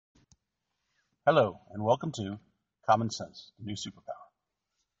Hello, and welcome to Common Sense, the New Superpower.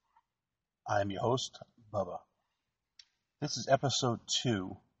 I am your host, Bubba. This is episode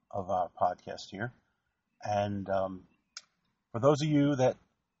 2 of our podcast here. And for those of you that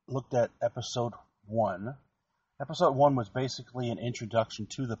looked at episode 1 was basically an introduction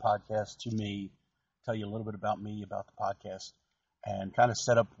to the podcast, to me, tell you a little bit about me, about the podcast, and kind of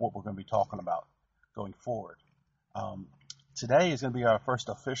set up what we're going to be talking about going forward. Today is going to be our first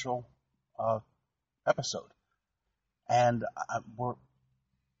official episode. And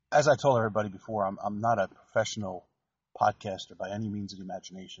as I told everybody before, I'm not a professional podcaster by any means of the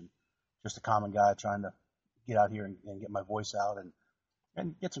imagination. Just a common guy trying to get out here and get my voice out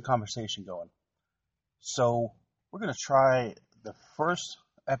and get some conversation going. So we're going to try the first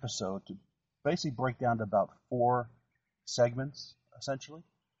episode to basically break down to about 4 segments, essentially.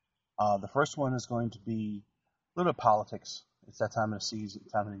 The first one is going to be a little bit of politics. It's that time of the season,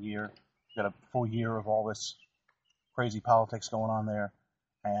 time of the year. Got a full year of all this crazy politics going on there,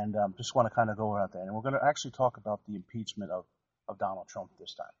 and just want to kind of go out there. And we're going to actually talk about the impeachment of Donald Trump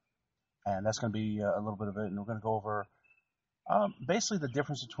this time, and that's going to be a little bit of it. And we're going to go over basically the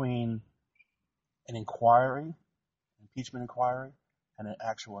difference between an impeachment inquiry, and an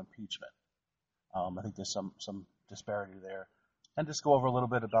actual impeachment. I think there's some disparity there, and just go over a little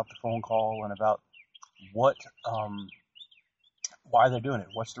bit about the phone call and about what. Why they're doing it.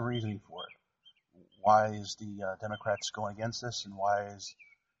 What's the reasoning for it? Why is the Democrats going against this, and why is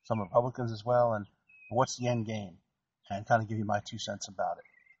some Republicans as well, and what's the end game? And kind of give you my 2 cents about it.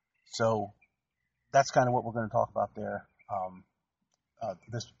 So that's kind of what we're going to talk about there,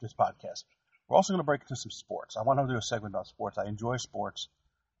 this podcast. We're also going to break into some sports. I want to do a segment about sports. I enjoy sports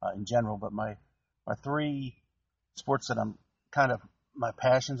in general, but my 3 sports that I'm kind of my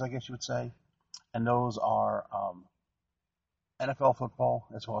passions, I guess you would say, and those are NFL football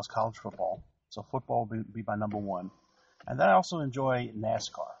as well as college football. So football will be my number 1. And then I also enjoy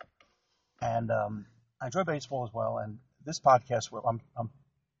NASCAR. And I enjoy baseball as well. And this podcast, where I'm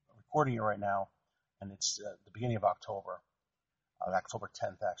recording it right now, and it's the beginning of October. October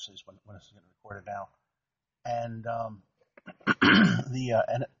 10th, actually, is when it's getting recorded now. And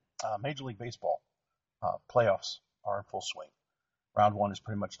the Major League Baseball playoffs are in full swing. Round 1 is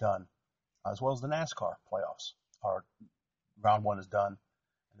pretty much done, as well as the NASCAR playoffs are. Round 1 is done,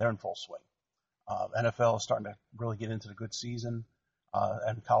 and they're in full swing. NFL is starting to really get into the good season,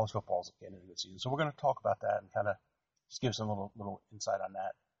 and college football is getting into the good season. So we're going to talk about that and kind of just give some little insight on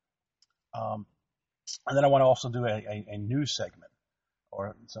that. And then I want to also do a news segment,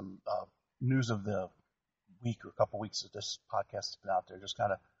 or some news of the week or a couple weeks that this podcast has been out there. Just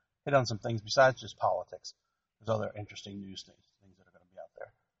kind of hit on some things besides just politics. There's other interesting news things that are going to be out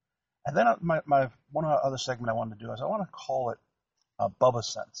there. And then my one other segment I wanted to do is I want to call it Bubba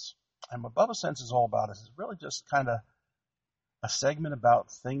Sense. And what Bubba Sense is all about is really just kind of a segment about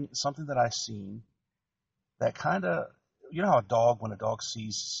something that I've seen that kind of, you know how when a dog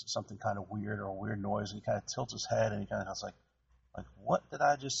sees something kind of weird or a weird noise, and he kind of tilts his head and he kind of goes like, what did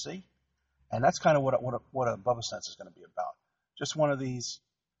I just see? And that's kind of what a Bubba Sense is going to be about. Just one of these,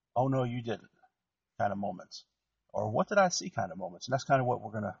 oh no, you didn't kind of moments. Or what did I see kind of moments. And that's kind of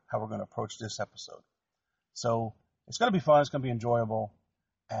how we're gonna approach this episode. So it's gonna be fun, it's gonna be enjoyable,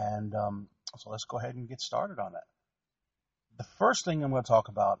 and so let's go ahead and get started on that. The first thing I'm gonna talk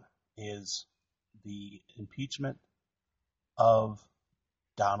about is the impeachment of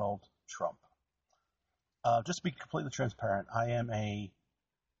Donald Trump. Just to be completely transparent, I am a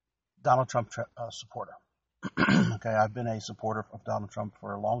Donald Trump supporter. Okay, I've been a supporter of Donald Trump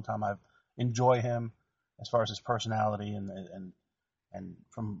for a long time. I enjoy him as far as his personality and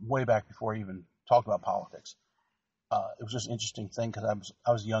from way back before he even talked about politics. It was just an interesting thing because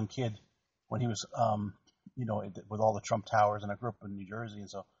I was a young kid when he was, with all the Trump Towers, and I grew up in New Jersey, and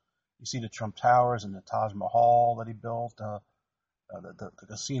so you see the Trump Towers and the Taj Mahal that he built, the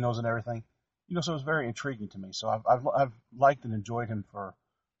casinos and everything. So it was very intriguing to me. So I've liked and enjoyed him for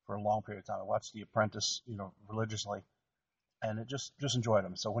a long period of time. I watched The Apprentice, religiously, and it just enjoyed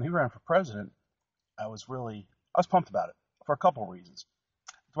him. So when he ran for president, I was pumped about it for a couple of reasons.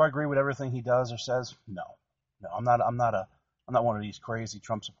 Do I agree with everything he does or says? No, I'm not one of these crazy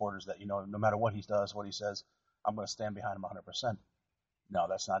Trump supporters that, no matter what he does, what he says, I'm going to stand behind him 100%. No,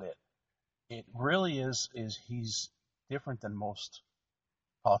 that's not it. It really is he's different than most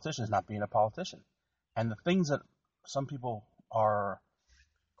politicians, not being a politician. And the things that some people are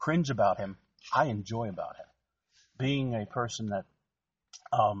cringe about him, I enjoy about him. Being a person that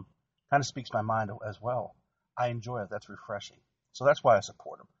kind of speaks my mind as well. I enjoy it. That's refreshing. So that's why I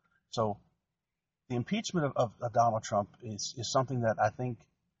support him. So the impeachment of Donald Trump is something that I think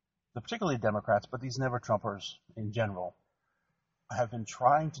particularly Democrats, but these never-Trumpers in general, have been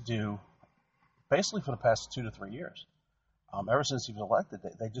trying to do, basically for the past 2 to 3 years, ever since he was elected,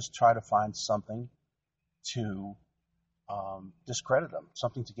 they just try to find something to discredit him,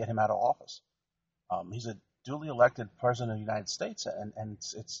 something to get him out of office. He's a duly elected president of the United States, and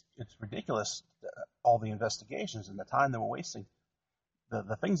it's ridiculous, all the investigations and the time that we're wasting.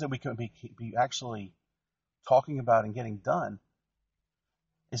 The things that we could be actually talking about and getting done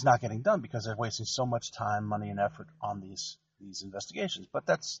is not getting done because they're wasting so much time, money, and effort on these investigations. But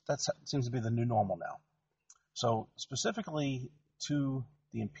that seems to be the new normal now. So specifically to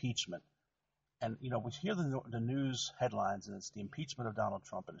the impeachment, and we hear the news headlines, and it's the impeachment of Donald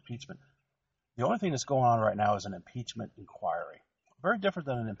Trump and impeachment. The only thing that's going on right now is an impeachment inquiry. Very different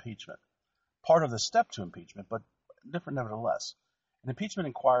than an impeachment. Part of the step to impeachment, but different nevertheless. An impeachment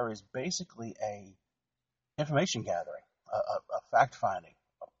inquiry is basically a information gathering, a fact finding.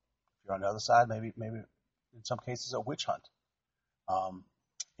 If you're on the other side, maybe in some cases a witch hunt.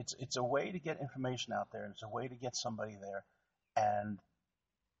 It's a way to get information out there, and it's a way to get somebody there, and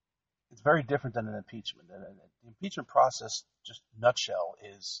it's very different than an impeachment. The impeachment process, just nutshell,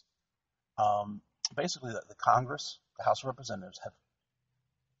 is basically the Congress, the House of Representatives,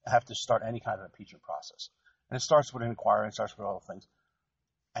 have to start any kind of impeachment process. And it starts with an inquiry, it starts with all the things.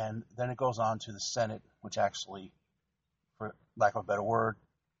 And then it goes on to the Senate, which actually, for lack of a better word,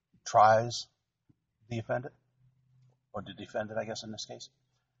 tries the offended, or the defendant, I guess in this case,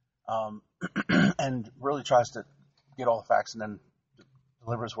 and really tries to get all the facts and then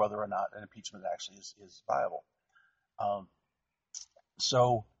delivers whether or not an impeachment actually is viable.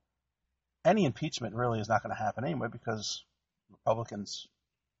 So any impeachment really is not going to happen anyway because Republicans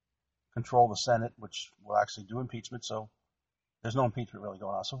control the Senate, which will actually do impeachment, so there's no impeachment really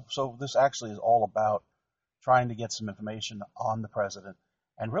going on. So this actually is all about trying to get some information on the president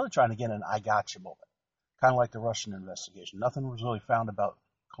and really trying to get an I gotcha moment, kind of like the Russian investigation. Nothing was really found about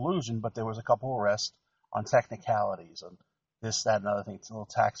collusion, but there was a couple arrests on technicalities, on this, that, and other thing. It's a little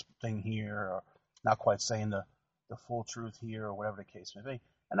tax thing here, or not quite saying the full truth here, or whatever the case may be.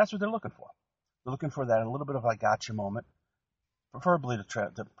 And that's what they're looking for. They're looking for that, a little bit of a gotcha moment, preferably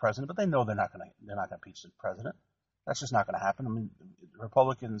the president, but they know they're not going to impeach the president. That's just not going to happen. I mean,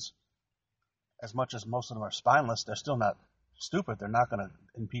 Republicans, as much as most of them are spineless, they're still not stupid. They're not going to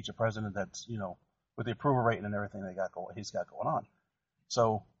impeach a president that's, with the approval rating and everything he's got going on.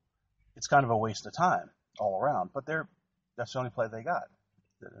 So it's kind of a waste of time all around. But that's the only play they got.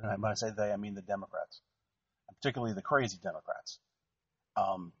 And when I say they, I mean the Democrats, and particularly the crazy Democrats.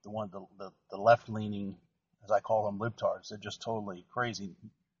 The left-leaning, as I call them, libtards. They're just totally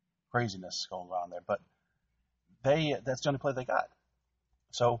craziness going on there. But that's the only play they got.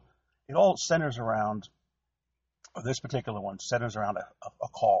 So it all centers around, or this particular one centers around a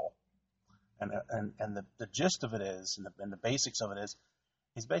call. And the gist of it is, and the basics of it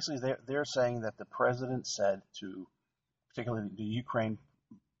is basically they're saying that the president said to, particularly the Ukraine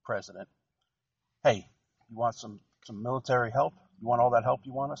president, hey, you want some military help? You want all that help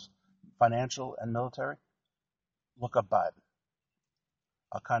you want us? Financial and military? Look up Biden.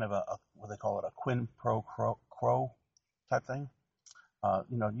 A kind of what they call it, a quid pro quo type thing.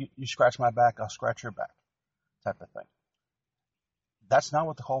 You scratch my back, I'll scratch your back type of thing. That's not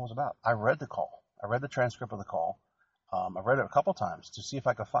what the call was about. I read the call. I read the transcript of the call. I read it a couple times to see if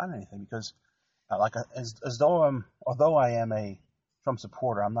I could find anything because, although I am a Trump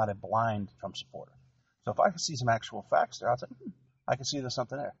supporter, I'm not a blind Trump supporter. So if I could see some actual facts there, I'd say, I can see there's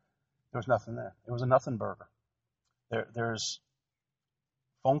something there. There was nothing there. It was a nothing burger. There's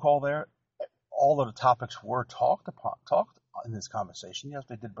phone call there. All of the topics were talked in this conversation. Yes,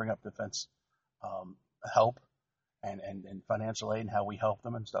 they did bring up defense help and financial aid and how we help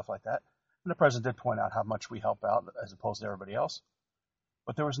them and stuff like that. And the president did point out how much we help out as opposed to everybody else.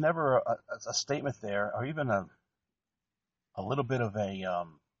 But there was never a statement there, or even a little bit of a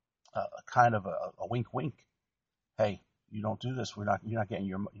kind of a wink, wink. Hey, you don't do this. You're not getting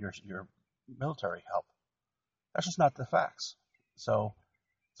your military help. That's just not the facts. So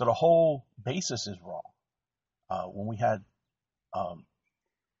the whole basis is wrong. When we had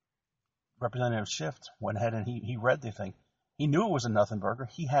Representative Schiff went ahead and he read the thing. He knew it was a nothing burger.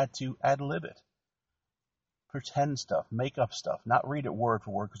 He had to ad-lib it. Pretend stuff, make up stuff, not read it word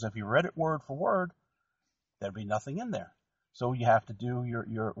for word, because if you read it word for word, there'd be nothing in there. So you have to do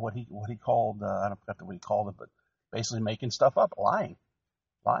your what he called, I don't forget what he called it, but basically making stuff up, lying.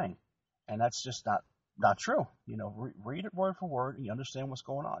 And that's just not true. Read it word for word and you understand what's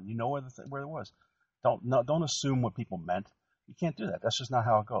going on. You know where it was. Don't assume what people meant. You can't do that. That's just not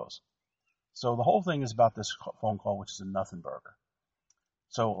how it goes. So the whole thing is about this phone call, which is a nothing burger.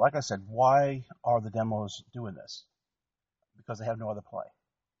 So, like I said, why are the demos doing this? Because they have no other play.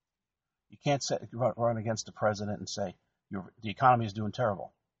 You can't run against the president and say the economy is doing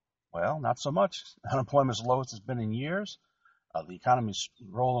terrible. Well, not so much. Unemployment is the lowest it's been in years. The economy is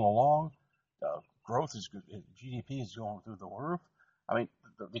rolling along. Growth is good. GDP is going through the roof. I mean,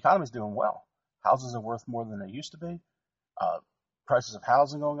 the economy is doing well. Houses are worth more than they used to be. Prices of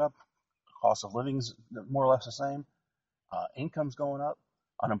housing going up. Cost of living is more or less the same. Income's going up.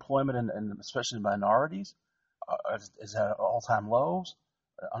 Unemployment, and especially minorities, is at all-time lows.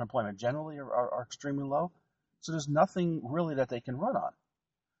 Unemployment generally are extremely low. So there's nothing really that they can run on.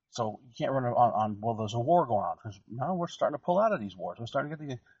 So you can't run on well, there's a war going on. Because now we're starting to pull out of these wars. We're starting to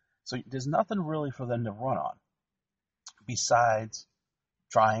get so there's nothing really for them to run on besides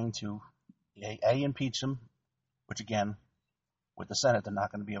trying to impeach him, which again, with the Senate, they're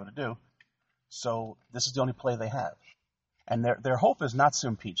not going to be able to do. So this is the only play they have. And their hope is not to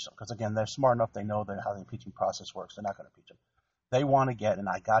impeach them, because again, they're smart enough, they know how the impeachment process works. They're not going to impeach him. They want to get an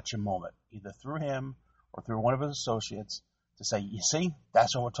I gotcha moment, either through him or through one of his associates, to say, you see,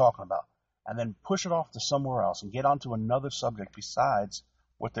 that's what we're talking about. And then push it off to somewhere else and get onto another subject besides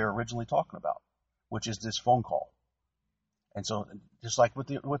what they're originally talking about, which is this phone call. And so, just like with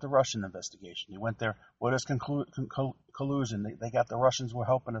the Russian investigation, you went there. What is collusion? They got the Russians were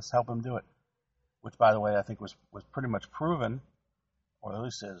helping them do it, which, by the way, I think was pretty much proven, or at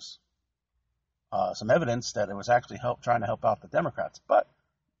least there's some evidence that it was actually trying to help out the Democrats. But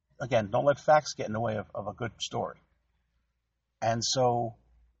again, don't let facts get in the way of a good story. And so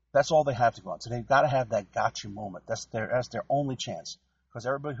that's all they have to go on. So they've got to have that gotcha moment. That's their only chance, because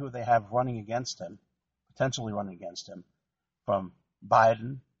everybody who they have running against him, potentially running against him, from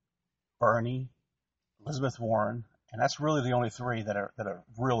Biden, Bernie, Elizabeth Warren, and that's really the only three that are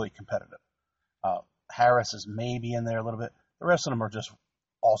really competitive. Harris is maybe in there a little bit. The rest of them are just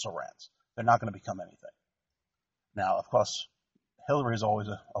also rants. They're not going to become anything. Now, of course, Hillary is always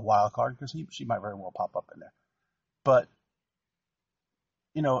a wild card because she might very well pop up in there. But,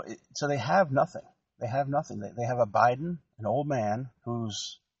 so they have nothing. They have nothing. They have a Biden, an old man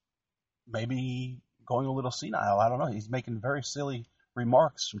who's maybe going a little senile. I don't know. He's making very silly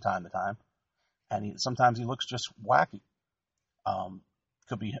remarks from time to time. And sometimes he looks just wacky.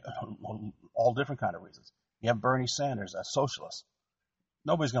 Could be all different kind of reasons. You have Bernie Sanders, a socialist.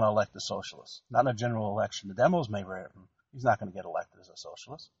 Nobody's going to elect a socialist. Not in a general election. The demos may very. He's not going to get elected as a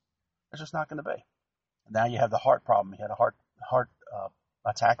socialist. It's just not going to be. And now you have the heart problem. He had a heart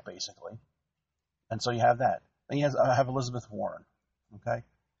attack basically, and so you have that. Then you have Elizabeth Warren. Okay,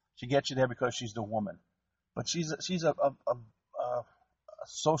 she gets you there because she's the woman, but she's a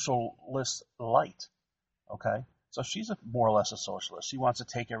socialist light. Okay. So she's more or less a socialist. She wants to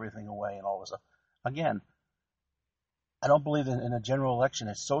take everything away and all this stuff. Again, I don't believe in a general election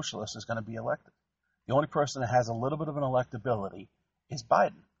a socialist is going to be elected. The only person that has a little bit of an electability is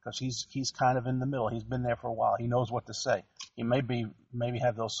Biden, because he's kind of in the middle. He's been there for a while. He knows what to say. He maybe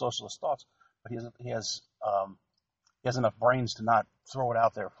have those socialist thoughts, but he has enough brains to not throw it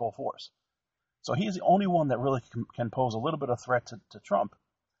out there full force. So he's the only one that really can pose a little bit of threat to Trump,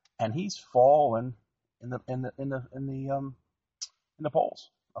 and he's fallen in the polls,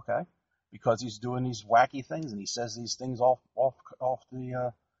 okay, because he's doing these wacky things and he says these things off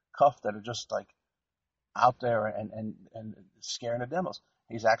the cuff that are just like out there and scaring the demos.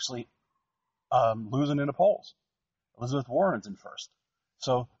 He's actually losing in the polls. Elizabeth Warren's in first,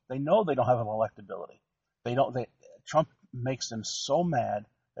 so they know they don't have an electability. Trump makes them so mad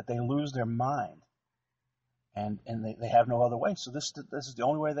that they lose their mind, and they have no other way. So this is the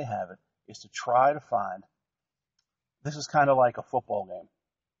only way they have it, is to try to find. This is kind of like a football game.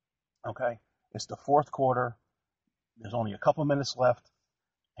 Okay? It's the fourth quarter. There's only a couple minutes left,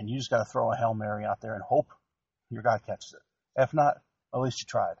 and you just got to throw a Hail Mary out there and hope your guy catches it. If not, at least you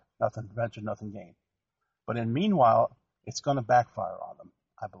tried. Nothing ventured, nothing gained. But meanwhile, it's going to backfire on them,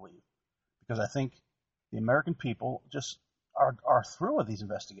 I believe, because I think the American people just are through with these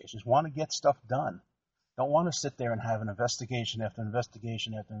investigations, want to get stuff done. Don't want to sit there and have an investigation after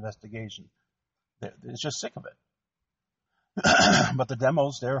investigation after investigation. They're just sick of it. But the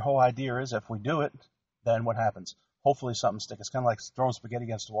demos, their whole idea is, if we do it, then what happens? Hopefully something sticks. It's kind of like throwing spaghetti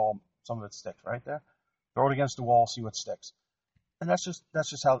against the wall. Some of it sticks, right there. Throw it against the wall, see what sticks. And that's just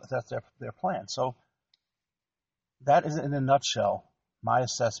how that's their plan. So that is, in a nutshell, my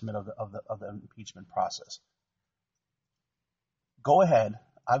assessment of the impeachment process. Go ahead.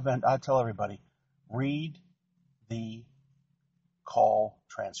 I tell everybody, read the call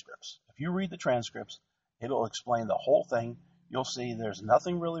transcripts. If you read the transcripts, it'll explain the whole thing. You'll see there's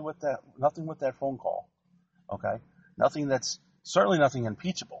nothing really with that phone call. Okay? Nothing that's certainly nothing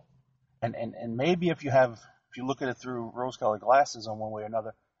impeachable. And maybe if you look at it through rose-colored glasses on one way or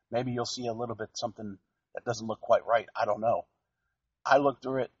another, maybe you'll see a little bit something that doesn't look quite right. I don't know. I looked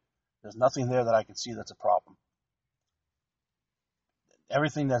through it. There's nothing there that I can see that's a problem.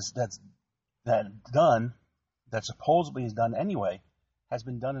 Everything that's done, that supposedly is done anyway, has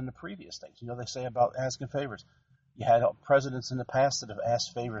been done in the previous things. You know, they say about asking favors. You had presidents in the past that have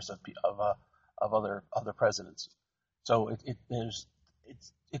asked favors of other presidents. So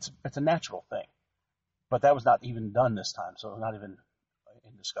it's a natural thing. But that was not even done this time, so not even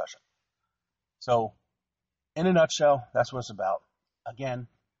in discussion. So, in a nutshell, that's what it's about. Again,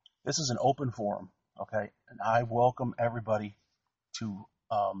 this is an open forum, okay? And I welcome everybody to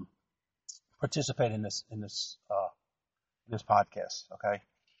participate in this podcast, okay?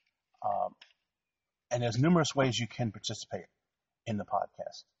 And there's numerous ways you can participate in the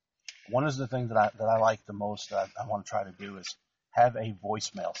podcast. One of the things that I like the most that I want to try to do is have a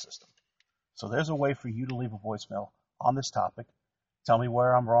voicemail system. So there's a way for you to leave a voicemail on this topic. Tell me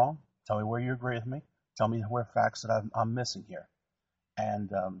where I'm wrong. Tell me where you agree with me. Tell me where facts that I'm missing here. And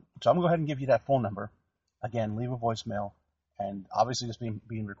so I'm going to go ahead and give you that phone number. Again, leave a voicemail. And obviously this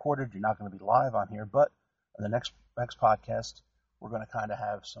being recorded, you're not going to be live on here. But in the next podcast, we're going to kind of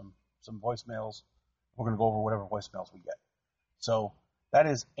have some voicemails. We're going to go over whatever voicemails we get. So that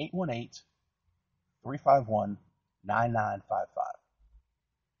is 818-351-9955.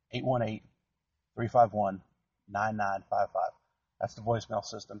 818-351-9955. That's the voicemail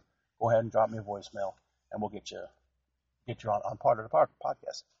system. Go ahead and drop me a voicemail, and we'll get you on part of the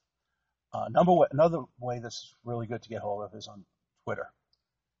podcast. Another way that's really good to get hold of is on Twitter.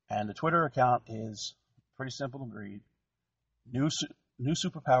 And the Twitter account is pretty simple to read. New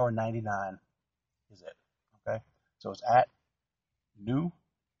Superpower 99 is it. Okay? So it's at New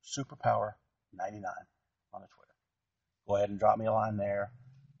Superpower 99 on the Twitter. Go ahead and drop me a line there.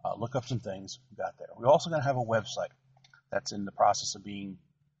 Look up some things we got there. We're also going to have a website that's in the process of being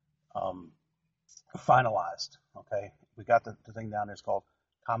finalized. Okay? We got the thing down there. It's called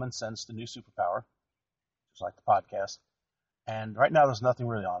Common Sense, the New Superpower, just like the podcast. And right now there's nothing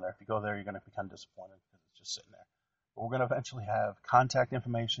really on there. If you go there, you're going to be kind of disappointed because it's just sitting there. But we're going to eventually have contact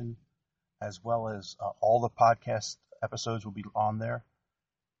information as well as all the podcast episodes will be on there,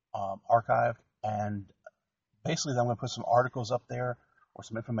 archived. And basically I'm going to put some articles up there or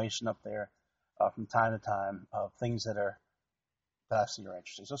some information up there from time to time of things that I see are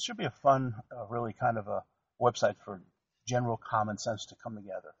interesting. So it should be a fun, really kind of a website for general common sense to come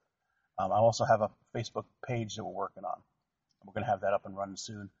together. I also have a Facebook page that we're working on. We're going to have that up and running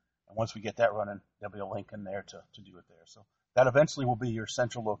soon. And once we get that running, there'll be a link in there to do it there. So that eventually will be your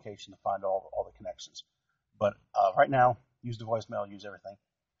central location to find all the connections. But right now, use the voicemail, use everything.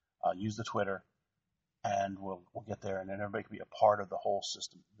 Use the Twitter, and we'll get there, and then everybody can be a part of the whole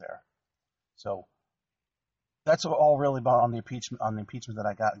system there. So that's all really about on the impeachment that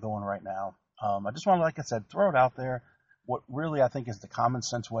I got going right now. I just want to, like I said, throw it out there. What really I think is the common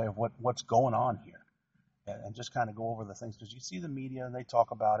sense way of what's going on here, and just kind of go over the things, because you see the media and they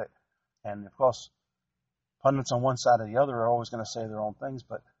talk about it, and of course pundits on one side or the other are always going to say their own things,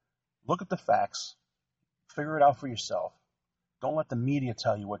 but look at the facts, figure it out for yourself. Don't let the media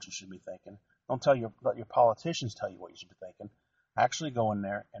tell you what you should be thinking. Don't let your politicians tell you what you should be thinking. Actually go in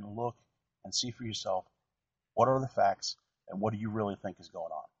there and look and see for yourself what are the facts and what do you really think is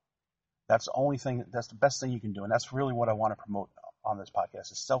going on. That's the best thing you can do, and that's really what I want to promote on this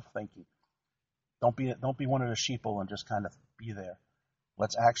podcast is self-thinking. Don't be one of the sheeple and just kind of be there.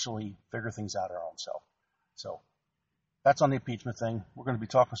 Let's actually figure things out our own self. So that's on the impeachment thing. We're going to be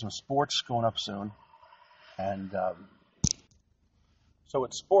talking some sports going up soon, and so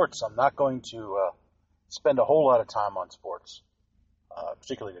with sports, I'm not going to spend a whole lot of time on sports,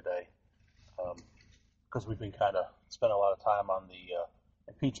 particularly today, because we've been kind of spending a lot of time on the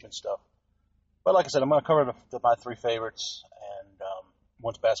impeachment stuff. But like I said, I'm going to cover my three favorites, and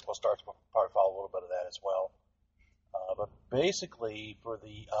once basketball starts, we'll probably follow a little bit of that as well. But basically, for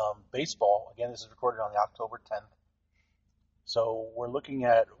the baseball, again, this is recorded on the October 10th. So we're looking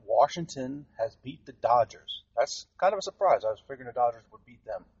at Washington has beat the Dodgers. That's kind of a surprise. I was figuring the Dodgers would beat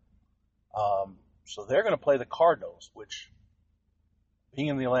them. So they're going to play the Cardinals, which, being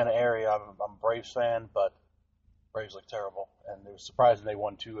in the Atlanta area, I'm a Braves fan, but Braves look terrible, and it was surprising they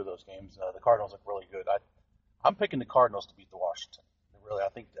won two of those games. The Cardinals look really good. I'm picking the Cardinals to beat the Washington. Really, I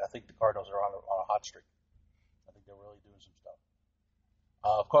think the Cardinals are on a hot streak. I think they're really doing some stuff.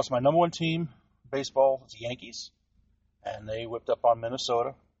 Of course, my number one team, baseball, is the Yankees, and they whipped up on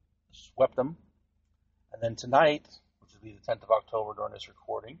Minnesota, swept them. And then tonight, which will be the 10th of October during this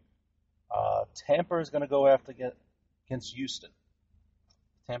recording, Tampa is going to go against Houston.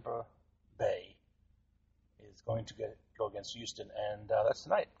 Tampa Bay is going to go against Houston, and that's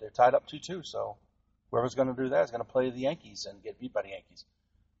tonight. They're tied up 2-2, so whoever's going to do that is going to play the Yankees and get beat by the Yankees.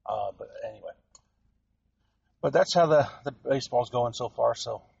 But anyway, but that's how the baseball's going so far,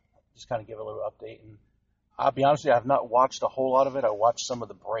 so just kind of give a little update. And I'll be honest with you, I have not watched a whole lot of it. I watched some of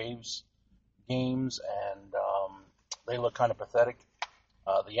the Braves games, and they look kind of pathetic.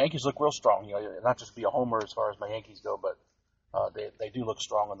 The Yankees look real strong. You know, not just be a homer as far as my Yankees go, but they do look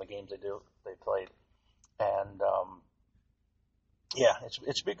strong in the games they played. And yeah,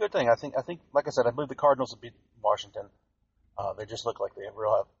 it should be a good thing. I think like I said, I believe the Cardinals will beat Washington. They just look like they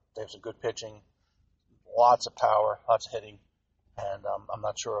have some good pitching, lots of power, lots of hitting, and I'm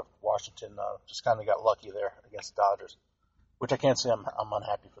not sure if Washington just kind of got lucky there against the Dodgers, which I can't say I'm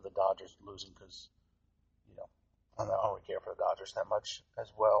unhappy for the Dodgers losing because, you know, I don't really care for the Dodgers that much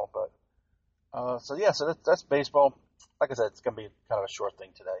as well. But so that's baseball. Like I said, it's going to be kind of a short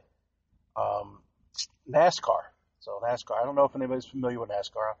thing today. NASCAR. So NASCAR, I don't know if anybody's familiar with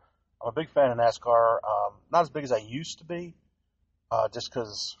NASCAR. I'm a big fan of NASCAR. Not as big as I used to be, just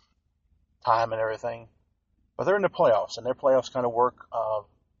because time and everything. But they're in the playoffs, and their playoffs kind of work.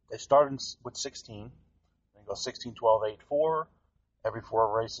 They start with 16. They go 16, 12, 8, 4. Every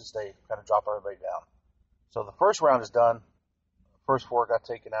 4 races, they kind of drop everybody down. So the first round is done. The first 4 got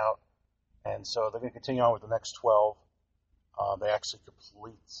taken out, and so they're going to continue on with the next 12. They actually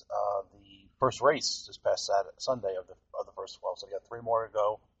complete the first race this past Sunday of the first 12. So they got 3 more to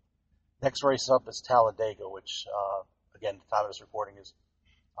go. Next race up is Talladega, which again, the time of this recording is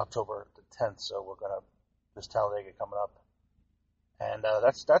October the 10th. So we're gonna this Talladega coming up, and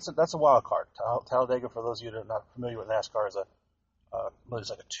that's a wild card. Talladega, for those of you that are not familiar with NASCAR, is it's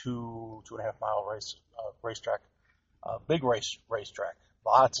like a 2.5 mile racetrack, big racetrack,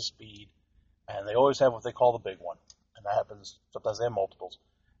 lots of speed, and they always have what they call the big one. And that happens, sometimes they have multiples.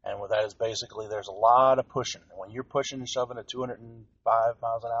 And what that is basically, there's a lot of pushing. And when you're pushing and shoving at 205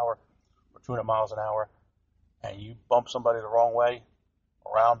 miles an hour or 200 miles an hour, and you bump somebody the wrong way,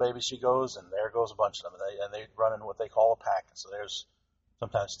 around baby she goes, and there goes a bunch of them. And they run in what they call a pack. So there's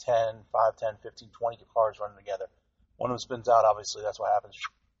sometimes 10, 5, 10, 15, 20 cars running together. One of them spins out, obviously, that's what happens.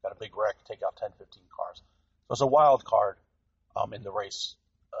 Got a big wreck, take out 10, 15 cars. So it's a wild card in the race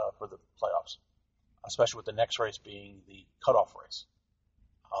for the playoffs, especially with the next race being the cutoff race.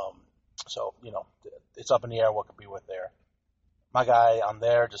 So, you know, it's up in the air what could be with there. My guy on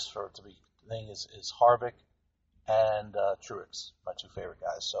there, just for to be thing, is Harvick and Truex, my 2 favorite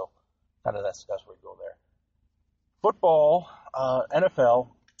guys. So kind of that's where we go there. Football, NFL.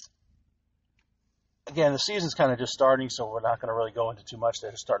 Again, the season's kind of just starting, so we're not going to really go into too much.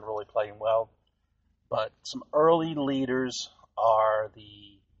 They're just starting really playing well. But some early leaders are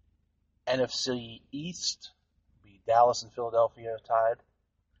the NFC East. Be Dallas and Philadelphia tied.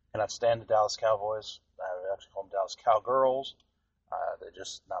 Cannot stand the Dallas Cowboys. I actually call them Dallas Cowgirls. They're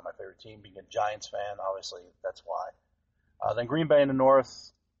just not my favorite team. Being a Giants fan, obviously, that's why. Then Green Bay in the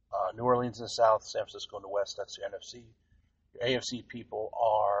north, New Orleans in the south, San Francisco in the west. That's your NFC. Your AFC people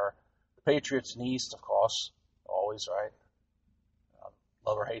are the Patriots in the east, of course. Always, right?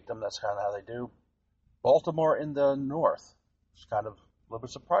 Love or hate them, that's kind of how they do. Baltimore in the north. It's kind of a little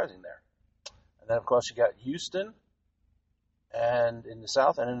bit surprising there. And then, of course, you got Houston, and in the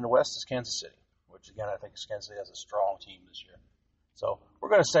south, and in the west is Kansas City, which, again, I think Kansas City has a strong team this year. So we're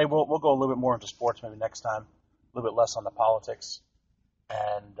going to say we'll go a little bit more into sports maybe next time, a little bit less on the politics,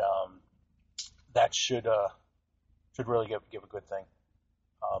 and that should really give a good thing.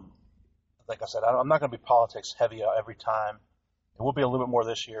 Like I said, I'm not going to be politics heavy every time. It will be a little bit more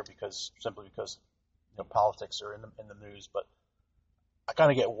this year simply because politics are in the news, but I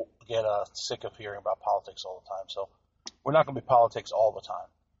kind of get sick of hearing about politics all the time. So we're not going to be politics all the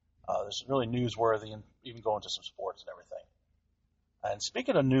time. This is really newsworthy, and even go into some sports and everything. And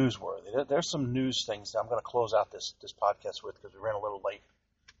speaking of newsworthy, there's some news things that I'm going to close out this podcast with because we ran a little late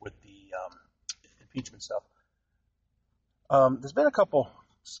with the impeachment stuff. There's been a couple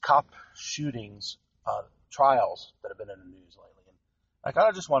cop shootings, trials that have been in the news lately, and I kind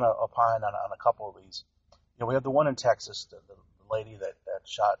of just want to opine on a couple of these. We have the one in Texas, the lady that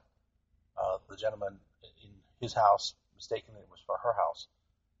shot the gentleman in his house, mistakenly it was for her house,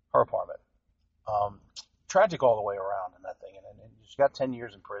 her apartment. Tragic all the way around in that thing, and she got 10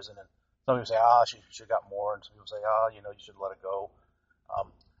 years in prison, and some people say, she should have got more, and some people say, you should let it go.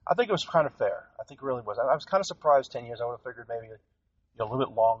 I think it was kind of fair. I think it really was. I was kind of surprised 10 years. I would have figured maybe a little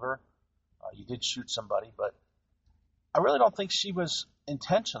bit longer. You did shoot somebody, but I really don't think she was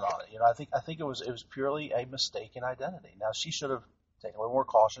intentional on it. I think it was purely a mistaken identity. Now, she should have taken a little more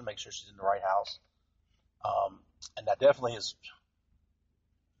caution, make sure she's in the right house. And that definitely is,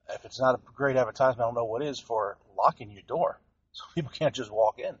 if it's not a great advertisement, I don't know what is for locking your door. So people can't just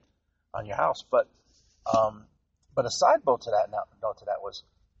walk in on your house. Um, but a side note to that was,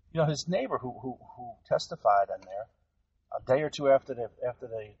 his neighbor who testified in there a day or two after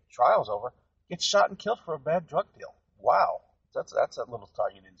the trial's over gets shot and killed for a bad drug deal. Wow, that's a little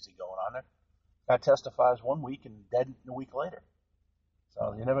thought you didn't see going on there. Guy testifies 1 week and dead a week later.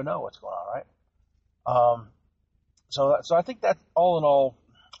 So you never know what's going on, right? So I think that all in all,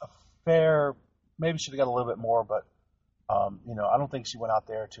 a fair. Maybe should have got a little bit more, but I don't think she went out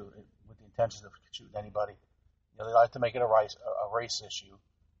there with the intention of shooting anybody. They like to make it a race issue.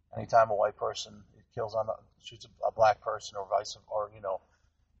 Anytime a white person shoots a black person, or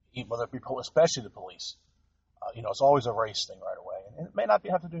whether it be especially the police, it's always a race thing right away. And it may not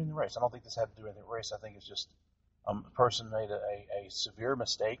have to do with the race. I don't think this had to do with the race. I think it's just a person made a severe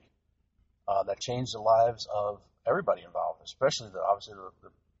mistake that changed the lives of everybody involved, especially obviously the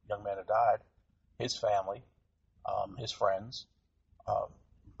young man who died, his family, his friends,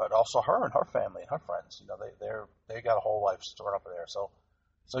 but also her and her family and her friends. They got a whole life stored up there.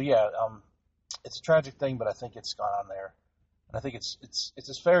 So yeah, it's a tragic thing, but I think it's gone on there, and I think it's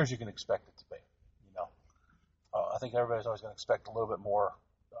as fair as you can expect it to be. I think everybody's always going to expect a little bit more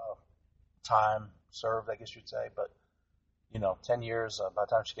time served, I guess you'd say, but 10 years, by the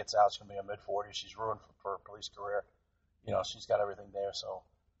time she gets out, she's going to be in her mid-40s. She's ruined for her police career. She's got everything there. So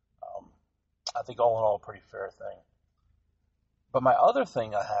I think all in all, a pretty fair thing. But my other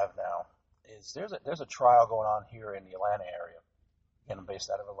thing I have now is there's a trial going on here in the Atlanta area. Again, I'm based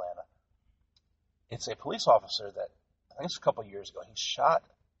out of Atlanta. It's a police officer that, I think it's a couple of years ago, he shot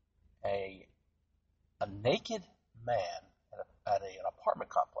a naked man at an apartment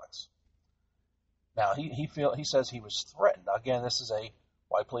complex. Now, he says he was threatened. Now, again, this is a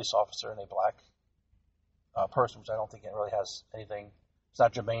white police officer and a black person, which I don't think it really has anything. It's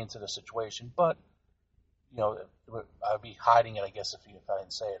not germane to the situation, but I would be hiding it, I guess, if I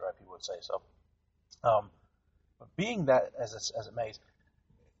didn't say it right. People would say so. But being that as it may,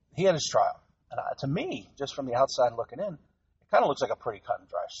 he had his trial, and to me, just from the outside looking in, it kind of looks like a pretty cut and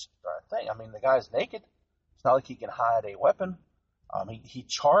dry thing. I mean, the guy's naked. It's not like he can hide a weapon. He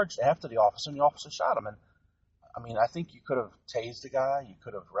charged after the officer, and the officer shot him. And I think you could have tased the guy. You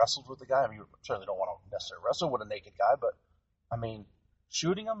could have wrestled with the guy. You certainly don't want to necessarily wrestle with a naked guy, but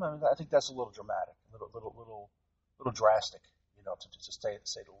shooting him. I think that's a little dramatic, a little drastic, to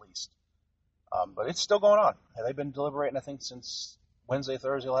say the least. But it's still going on. They've been deliberating, I think, since Wednesday,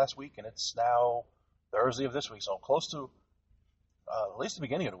 Thursday last week, and it's now Thursday of this week, so close to at least the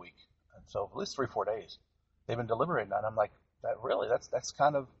beginning of the week. And so at least 3-4 days they've been deliberating, and I'm like, that's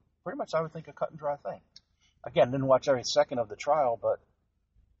kind of pretty much, I would think, a cut and dry thing. Again, didn't watch every second of the trial, but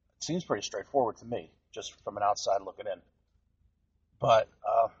it seems pretty straightforward to me, just from an outside looking in. But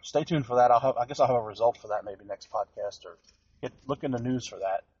stay tuned for that. I guess I'll have a result for that maybe next podcast, or look in the news for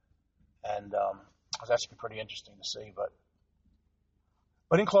that. And that should be pretty interesting to see.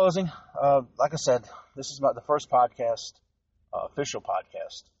 But in closing, like I said, this is the first podcast, official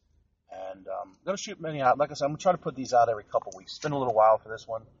podcast. And I'm going to shoot many out. Like I said, I'm going to try to put these out every couple weeks. It's been a little while for this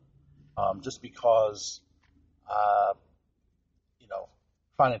one, just because,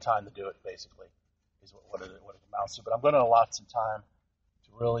 finding time to do it, basically, is what it amounts to. But I'm going to allot some time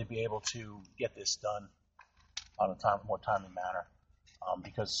to really be able to get this done on a more timely manner,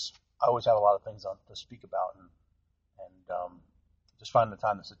 because I always have a lot of things to speak about, and just finding the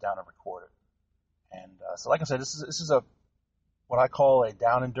time to sit down and record it. And so, like I said, this is what I call a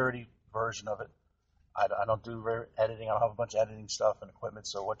down and dirty version of it. I don't do editing. I don't have a bunch of editing stuff and equipment,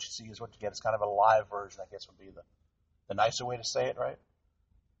 so what you see is what you get. It's kind of a live version, I guess, would be the nicer way to say it, right?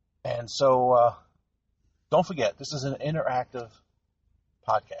 And so don't forget, this is an interactive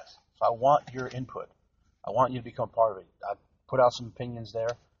podcast, so I want your input. I want you to become part of it. I put out some opinions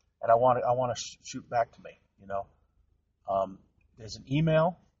there, and I want to shoot back to me. There's an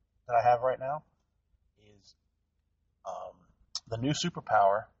email that I have right now, is the new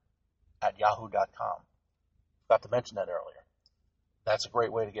superpower at yahoo.com. Forgot to mention that earlier. That's a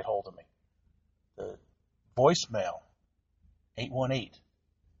great way to get hold of me. The voicemail,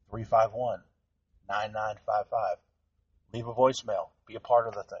 818-351-9955. Leave a voicemail. Be a part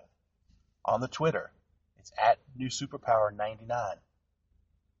of the thing. On the Twitter, it's at newsuperpower99.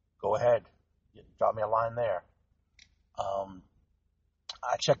 Go ahead. Drop me a line there.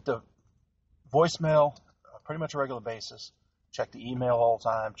 I check the voicemail pretty much a regular basis. Check the email all the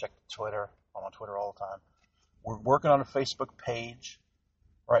time. Check the Twitter. I'm on Twitter all the time. We're working on a Facebook page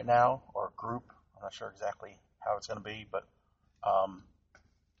right now, or a group. I'm not sure exactly how it's going to be, but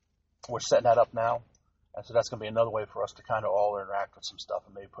we're setting that up now. And so that's going to be another way for us to kind of all interact with some stuff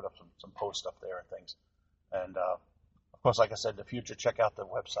and maybe put up some posts up there and things. And, of course, like I said, in the future, check out the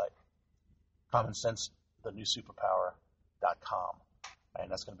website, commonsensethenewsuperpower.com.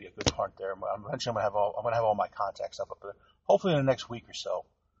 And that's going to be a good part there. Eventually, I'm going to have all my contact stuff up there, hopefully in the next week or so.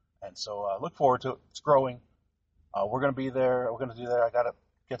 And so look forward to it. It's growing. We're going to be there. We're going to do that. I got to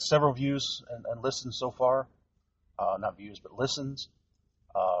get several views and listens so far. Not views, but listens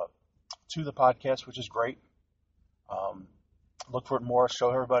to the podcast, which is great. Look for it more. Show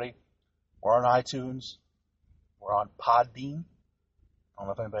everybody. We're on iTunes. We're on Podbean. I don't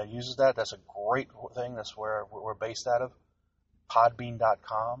know if anybody uses that. That's a great thing. That's where we're based out of.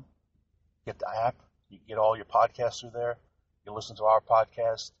 Podbean.com. Get the app. You can get all your podcasts through there. You listen to our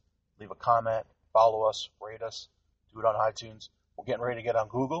podcast. Leave a comment. Follow us. Rate us. Do it on iTunes. We're getting ready to get on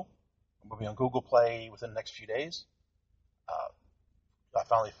Google. We'll be on Google Play within the next few days. I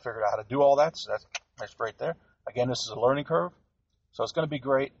finally figured out how to do all that, so that's great there. Again, this is a learning curve, so it's going to be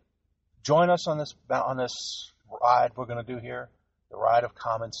great. Join us on this ride we're going to do here, the ride of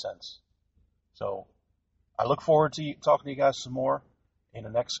common sense. So I look forward to talking to you guys some more in the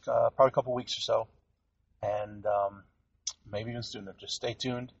next probably a couple weeks or so, and maybe even sooner. Just stay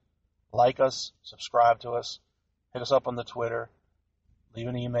tuned. Like us, subscribe to us, hit us up on the Twitter, leave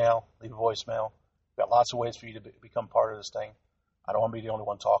an email, leave a voicemail. We've got lots of ways for you to become part of this thing. I don't want to be the only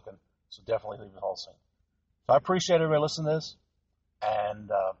one talking, so definitely leave the whole thing. So I appreciate everybody listening to this. And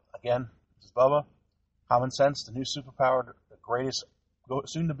again, this is Bubba. Common Sense, the new superpower, the greatest,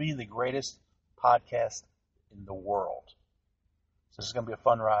 soon to be the greatest podcast in the world. So this is going to be a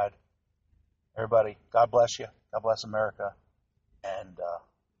fun ride. Everybody, God bless you. God bless America. And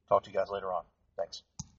talk to you guys later on. Thanks.